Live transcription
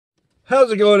How's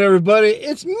it going, everybody?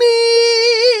 It's me,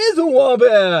 the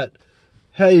Wombat.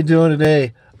 How you doing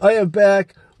today? I am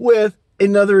back with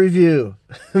another review.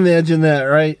 Imagine that,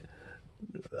 right?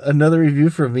 Another review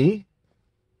for me?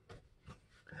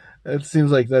 It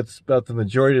seems like that's about the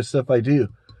majority of stuff I do,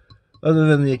 other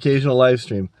than the occasional live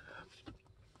stream.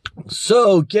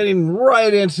 So, getting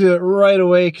right into it right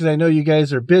away, because I know you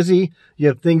guys are busy. You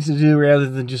have things to do rather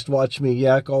than just watch me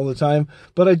yak all the time.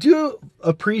 But I do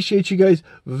appreciate you guys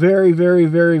very, very,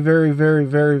 very, very, very,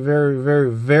 very, very, very,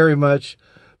 very much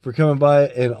for coming by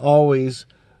and always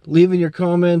leaving your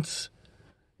comments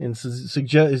and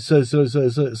suggestions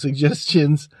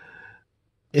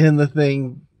in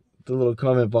the little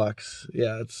comment box.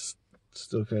 Yeah, it's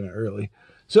still kind of early.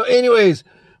 So anyways,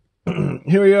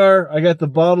 here we are. I got the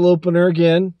bottle opener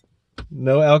again.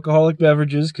 No alcoholic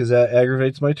beverages because that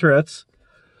aggravates my Tourette's.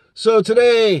 So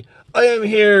today I am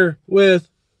here with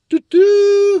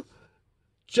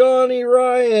Johnnie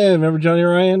Ryan. Remember Johnnie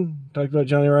Ryan? Talked about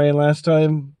Johnnie Ryan last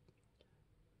time.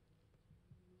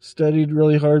 Studied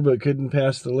really hard but couldn't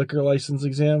pass the liquor license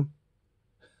exam.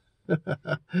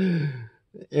 And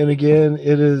again,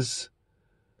 it is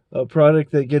a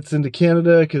product that gets into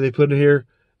Canada because they put it here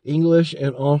English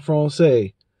and en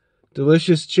français.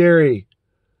 Delicious cherry.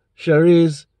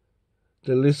 Cherries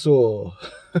delicious.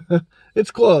 It's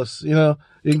close, you know.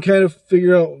 You can kind of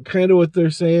figure out kind of what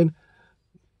they're saying.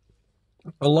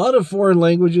 A lot of foreign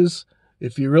languages,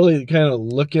 if you really kind of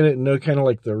look at it and know kind of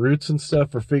like the roots and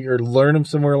stuff, or learn them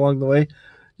somewhere along the way,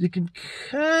 you can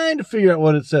kind of figure out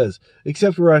what it says.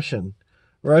 Except Russian.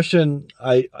 Russian,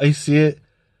 I see it,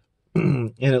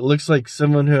 and it looks like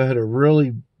someone who had a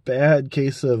really bad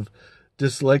case of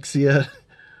dyslexia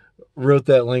wrote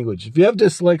that language. If you have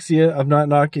dyslexia, I'm not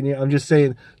knocking you. I'm just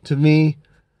saying, to me,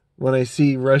 when I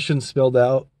see Russian spelled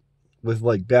out with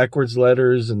like backwards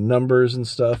letters and numbers and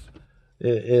stuff,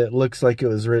 it looks like it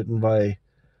was written by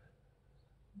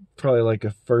probably like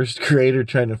a first grader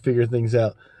trying to figure things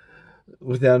out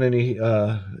without any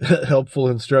helpful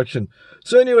instruction.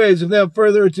 So anyways, without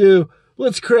further ado,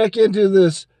 let's crack into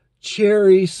this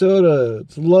cherry soda.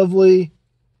 It's lovely.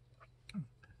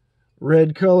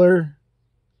 Red color.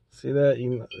 See that?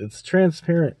 It's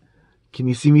transparent. Can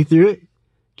you see me through it?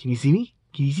 Can you see me?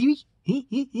 Can you see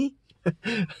me?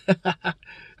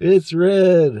 It's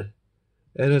red.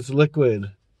 And it's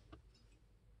liquid.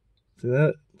 See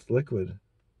that? It's liquid.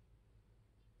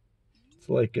 It's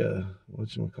like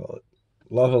whatchamacallit?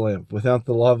 Lava lamp without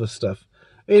the lava stuff.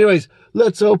 Anyways,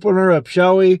 let's open her up,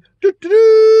 shall we?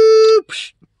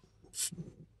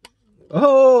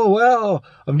 Oh, wow.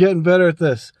 I'm getting better at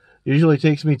this. Usually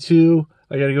takes me two.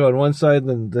 I got to go on one side,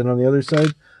 then on the other side.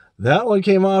 That one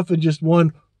came off in just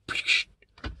one.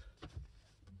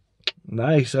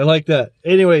 Nice. I like that.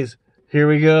 Anyways, here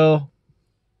we go.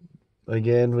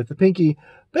 Again with the pinky.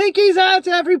 Pinky's out,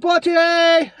 everybody! You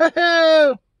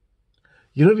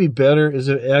know what'd be better is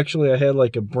if actually I had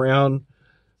like a brown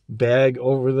bag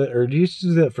over the, or do you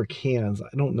do that for cans?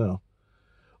 I don't know.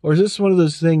 Or is this one of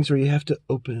those things where you have to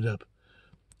open it up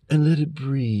and let it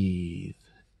breathe?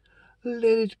 Let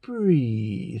it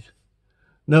breathe.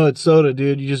 No, it's soda,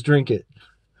 dude. You just drink it.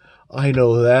 I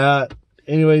know that.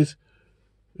 Anyways.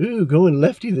 Ooh, going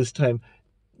lefty this time.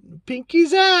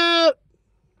 Pinky's out.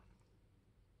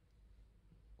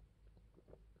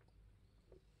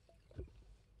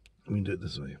 Let me do it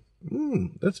this way.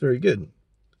 That's very good.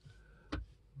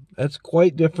 That's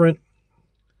quite different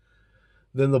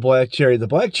than the black cherry. The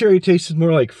black cherry tasted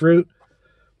more like fruit.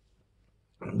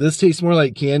 This tastes more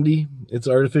like candy. It's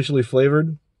artificially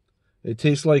flavored. It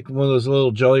tastes like one of those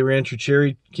little Jolly Rancher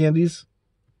cherry candies.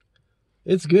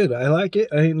 It's good. I like it.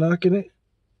 I ain't knocking it.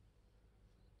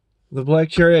 The black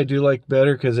cherry I do like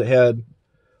better because it had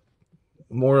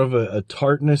more of a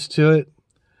tartness to it.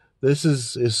 This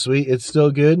is sweet. It's still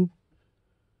good.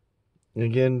 And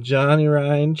again, Johnnie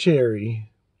Ryan Cherry.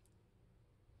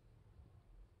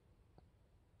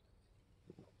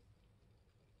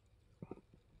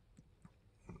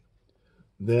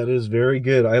 That is very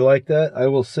good. I like that. I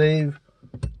will save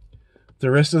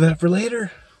the rest of that for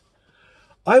later.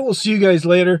 I will see you guys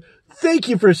later. Thank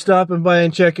you for stopping by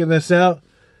and checking this out.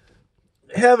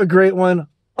 Have a great one.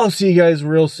 I'll see you guys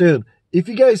real soon. If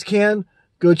you guys can,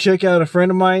 go check out a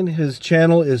friend of mine. His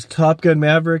channel is Top Gun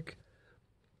Maverick.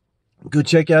 Go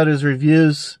check out his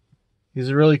reviews. He's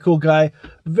a really cool guy.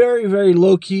 Very, very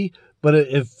low-key, but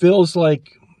it feels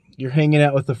like you're hanging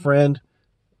out with a friend.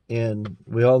 And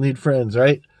we all need friends,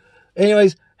 right?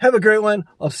 Anyways, have a great one.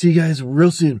 I'll see you guys real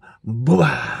soon.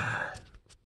 Bye-bye.